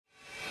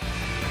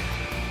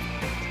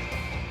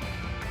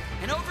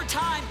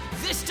time,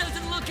 this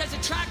doesn't look as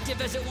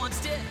attractive as it once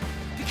did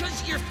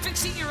because you're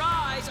fixing your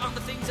eyes on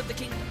the things of the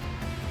kingdom.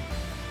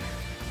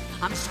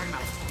 I'm just talking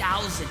about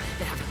 1,000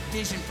 that have a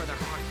vision for their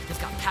heart. They've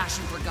got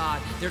passion for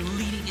God. They're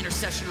leading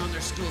intercession on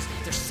their schools.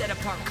 They're set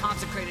apart,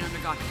 consecrated under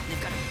God. And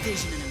they've got a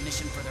vision and a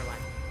mission for their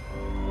life.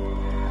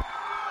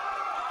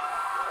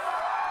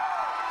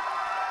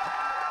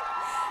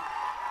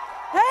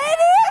 Hey,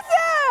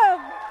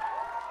 Newsom!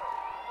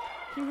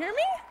 Can you hear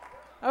me?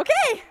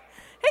 Okay.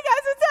 Hey,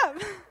 guys, what's up?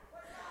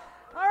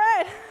 All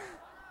right.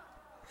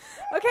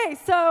 Okay,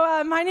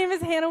 so my name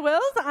is Hannah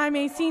Wills. I'm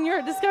a senior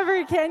at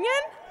Discovery Canyon.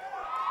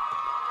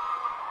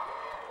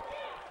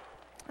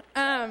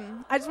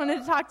 I just wanted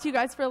to talk to you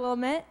guys for a little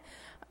minute.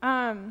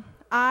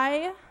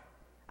 I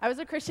was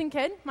a Christian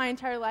kid my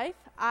entire life.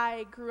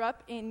 I grew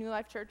up in New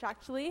Life Church,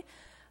 actually,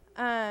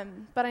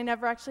 but I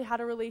never actually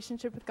had a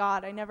relationship with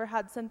God. I never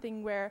had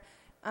something where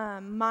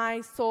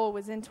my soul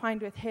was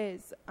entwined with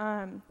His.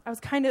 I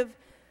was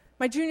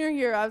my junior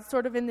year, I was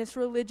sort of in this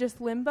religious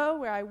limbo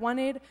where I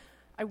wanted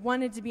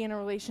to be in a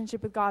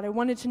relationship with God. I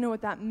wanted to know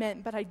what that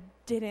meant, but I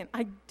didn't.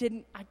 I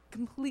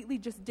completely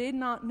just did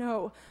not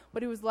know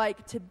what it was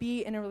like to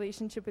be in a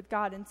relationship with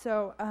God. And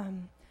so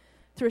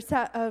through a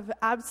set of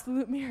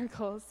absolute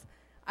miracles,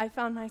 I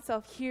found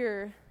myself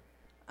here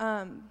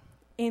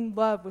in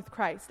love with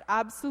Christ,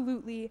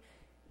 absolutely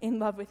in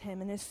love with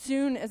Him. And as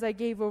soon as I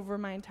gave over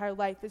my entire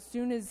life, as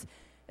soon as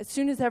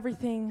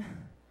everything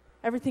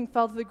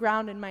fell to the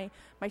ground and my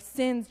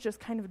sins just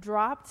kind of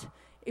dropped,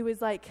 it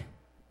was like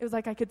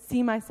I could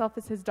see myself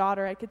as His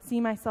daughter. I could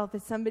see myself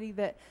as somebody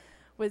that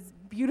was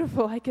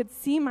beautiful. I could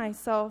see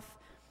myself,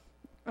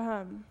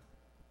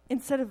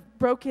 instead of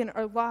broken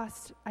or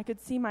lost, I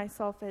could see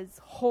myself as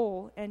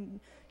whole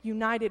and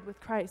united with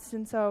Christ.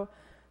 And so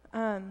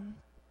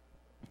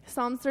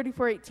Psalms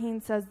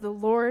 34:18 says, "The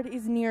Lord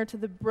is near to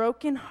the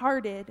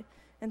brokenhearted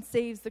and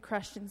saves the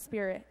crushed in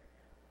spirit."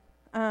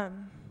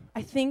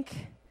 I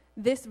think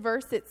this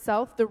verse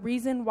itself, the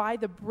reason why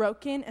the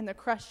broken and the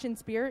crushed in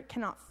spirit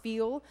cannot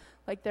feel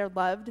like they're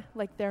loved,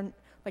 like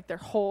they're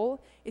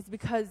whole, is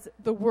because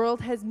the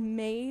world has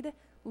made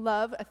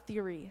love a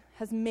theory,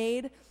 has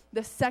made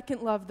the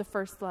second love the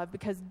first love,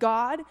 because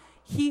God,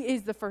 He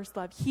is the first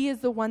love. He is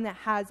the one that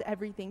has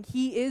everything.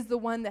 He is the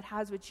one that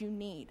has what you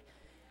need.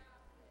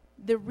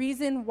 The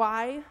reason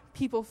why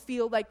people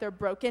feel like they're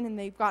broken and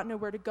they've got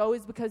nowhere to go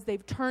is because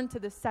they've turned to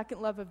the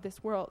second love of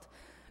this world.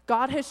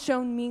 God has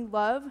shown me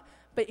love,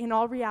 but in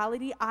all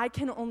reality, I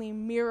can only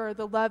mirror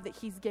the love that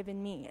He's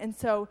given me. And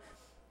so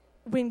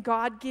when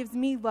God gives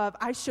me love,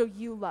 I show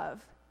you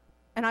love,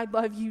 and I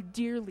love you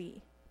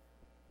dearly,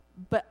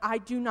 but I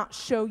do not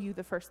show you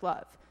the first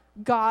love.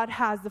 God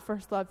has the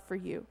first love for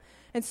you.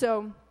 And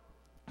so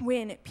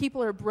when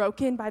people are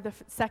broken by the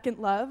second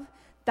love,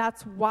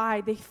 that's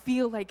why they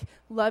feel like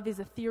love is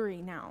a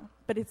theory now,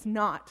 but it's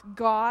not.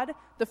 God,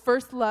 the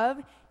first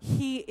love,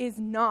 He is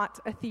not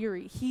a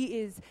theory. He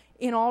is,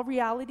 in all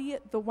reality,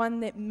 the one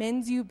that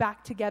mends you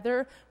back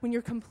together when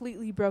you're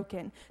completely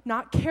broken.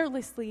 Not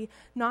carelessly,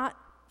 not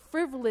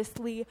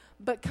frivolously,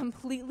 but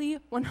completely,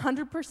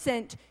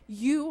 100%,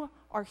 you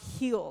are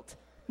healed.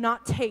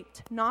 Not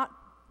taped, not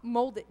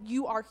molded.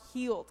 You are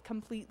healed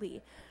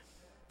completely.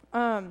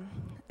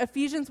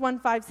 Ephesians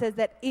 1:5 says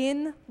that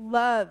in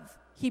love,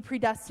 He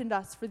predestined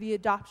us for the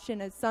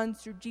adoption as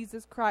sons through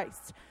Jesus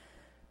Christ,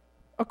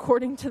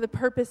 according to the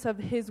purpose of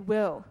His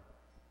will.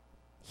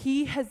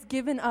 He has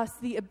given us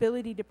the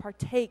ability to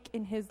partake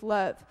in His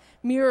love,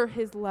 mirror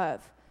His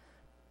love.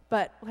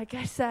 But like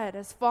I said,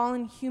 as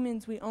fallen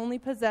humans, we only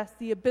possess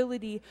the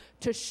ability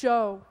to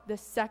show the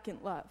second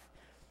love.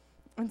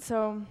 And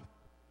so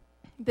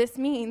this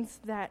means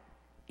that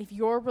if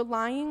you're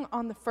relying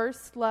on the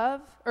first love,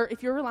 or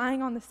if you're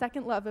relying on the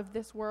second love of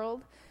this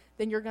world,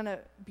 then you're going to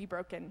be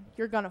broken.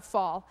 You're going to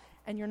fall,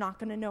 and you're not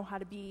going to know how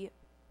to be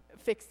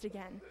fixed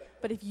again.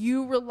 But if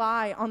you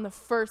rely on the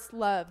first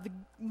love, the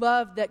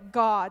love that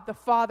God, the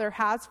Father,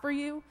 has for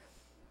you,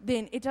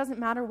 then it doesn't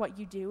matter what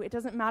you do. It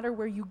doesn't matter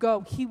where you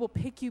go. He will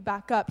pick you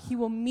back up. He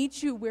will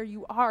meet you where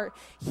you are.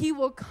 He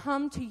will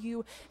come to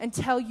you and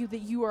tell you that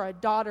you are a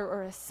daughter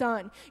or a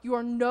son. You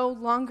are no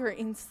longer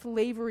in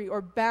slavery or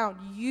bound.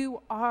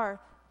 You are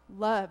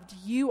loved.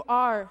 You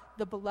are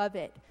the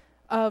beloved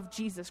of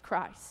Jesus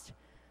Christ.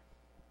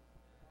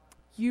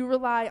 You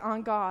rely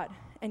on God,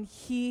 and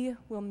He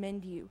will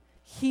mend you.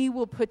 He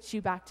will put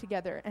you back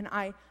together, and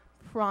I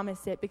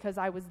promise it because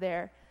I was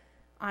there.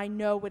 I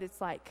know what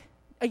it's like.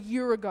 A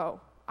year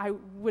ago, I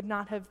would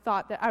not have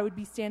thought that I would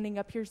be standing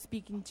up here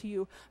speaking to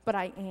you, but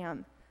I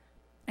am.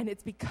 And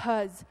it's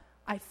because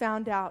I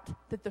found out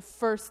that the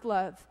first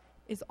love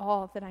is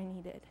all that I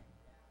needed.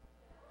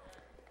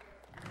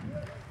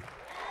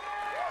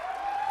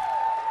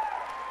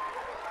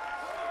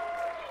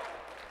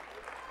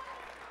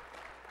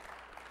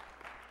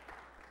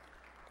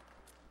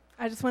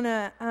 I just want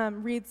to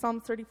read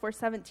Psalms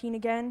 34:17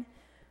 again.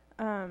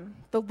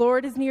 The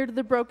Lord is near to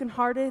the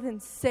brokenhearted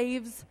and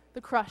saves the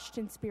crushed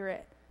in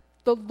spirit.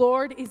 The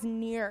Lord is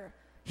near.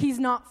 He's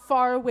not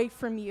far away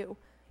from you.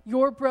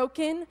 You're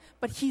broken,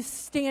 but he's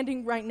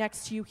standing right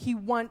next to you. He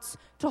wants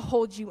to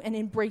hold you and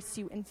embrace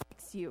you and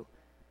fix you.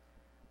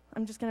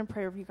 I'm just going to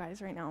pray over you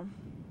guys right now.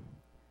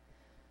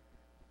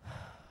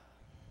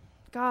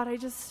 God,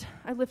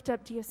 I lift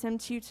up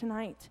DSM to you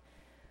tonight.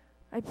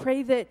 I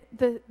pray that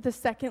the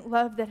second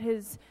love that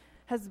has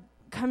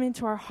come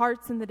into our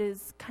hearts and that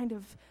has kind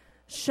of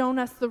shown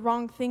us the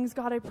wrong things,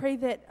 God, I pray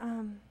that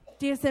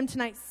DSM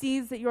tonight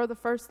sees that you're the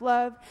first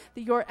love,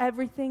 that you're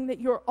everything, that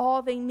you're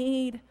all they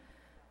need.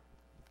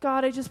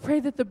 God, I just pray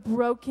that the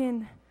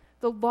broken,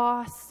 the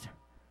lost,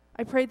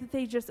 I pray that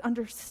they just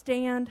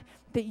understand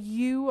that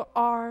you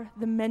are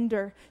the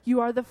mender. You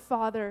are the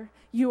Father.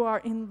 You are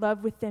in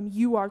love with them.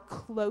 You are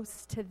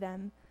close to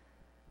them.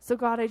 So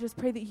God, I just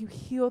pray that you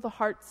heal the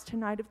hearts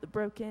tonight of the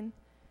broken.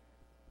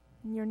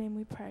 In your name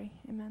we pray.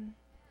 Amen.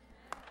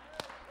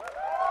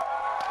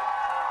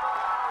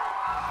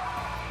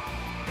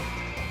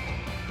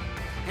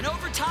 And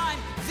over time,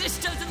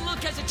 this doesn't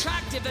look as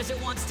attractive as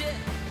it once did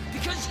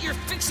because you're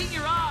fixing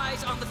your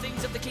eyes on the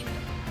things of the kingdom.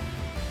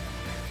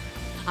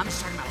 I'm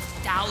just talking about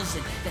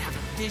 1,000 that have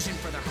a vision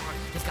for their heart.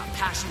 They've got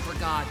passion for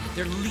God.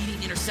 They're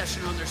leading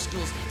intercession on their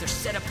schools. They're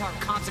set apart,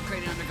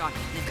 consecrated under God.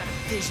 And they've got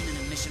a vision and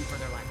a mission for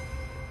their life.